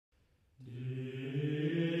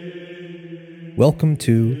Welcome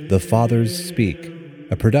to The Fathers Speak,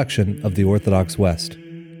 a production of the Orthodox West.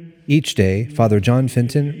 Each day, Father John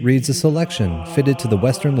Fenton reads a selection fitted to the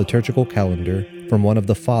Western liturgical calendar from one of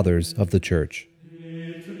the Fathers of the Church.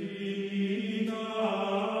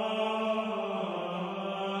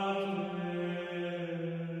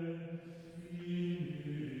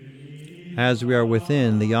 As we are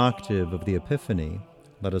within the octave of the Epiphany,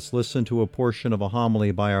 let us listen to a portion of a homily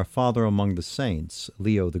by our Father among the Saints,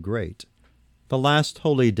 Leo the Great. The last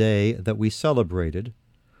holy day that we celebrated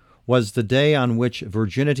was the day on which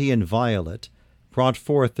virginity inviolate brought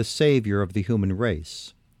forth the Savior of the human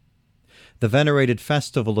race. The venerated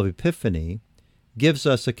festival of Epiphany gives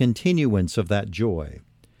us a continuance of that joy,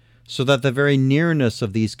 so that the very nearness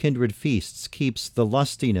of these kindred feasts keeps the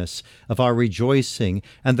lustiness of our rejoicing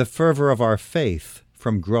and the fervor of our faith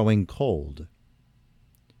from growing cold.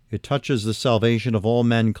 It touches the salvation of all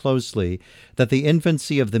men closely that the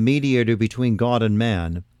infancy of the mediator between God and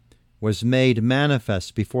man was made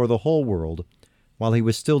manifest before the whole world while he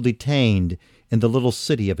was still detained in the little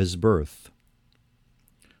city of his birth.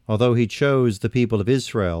 Although he chose the people of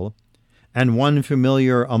Israel, and one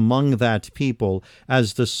familiar among that people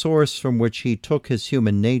as the source from which he took his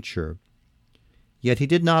human nature, yet he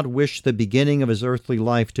did not wish the beginning of his earthly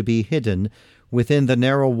life to be hidden within the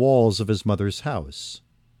narrow walls of his mother's house.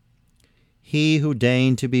 He who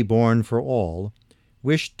deigned to be born for all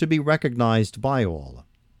wished to be recognized by all.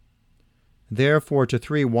 Therefore to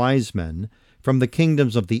three wise men from the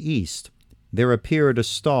kingdoms of the east there appeared a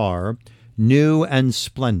star, new and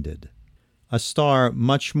splendid, a star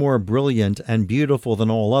much more brilliant and beautiful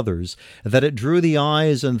than all others, that it drew the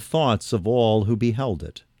eyes and thoughts of all who beheld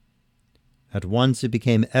it. At once it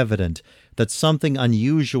became evident that something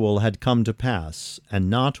unusual had come to pass, and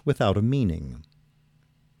not without a meaning.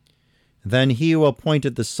 Then he who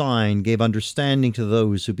appointed the sign gave understanding to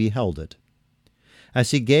those who beheld it.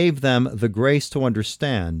 As he gave them the grace to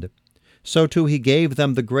understand, so too he gave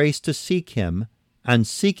them the grace to seek him, and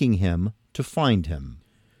seeking him, to find him.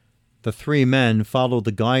 The three men followed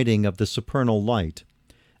the guiding of the supernal light,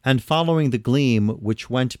 and following the gleam which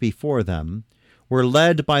went before them, were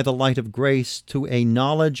led by the light of grace to a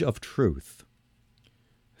knowledge of truth.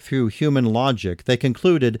 Through human logic they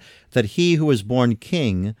concluded that he who was born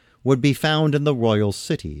king would be found in the royal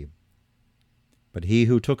city. But he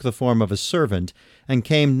who took the form of a servant and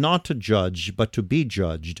came not to judge but to be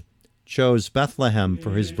judged chose Bethlehem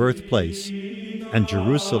for his birthplace and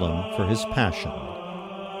Jerusalem for his passion.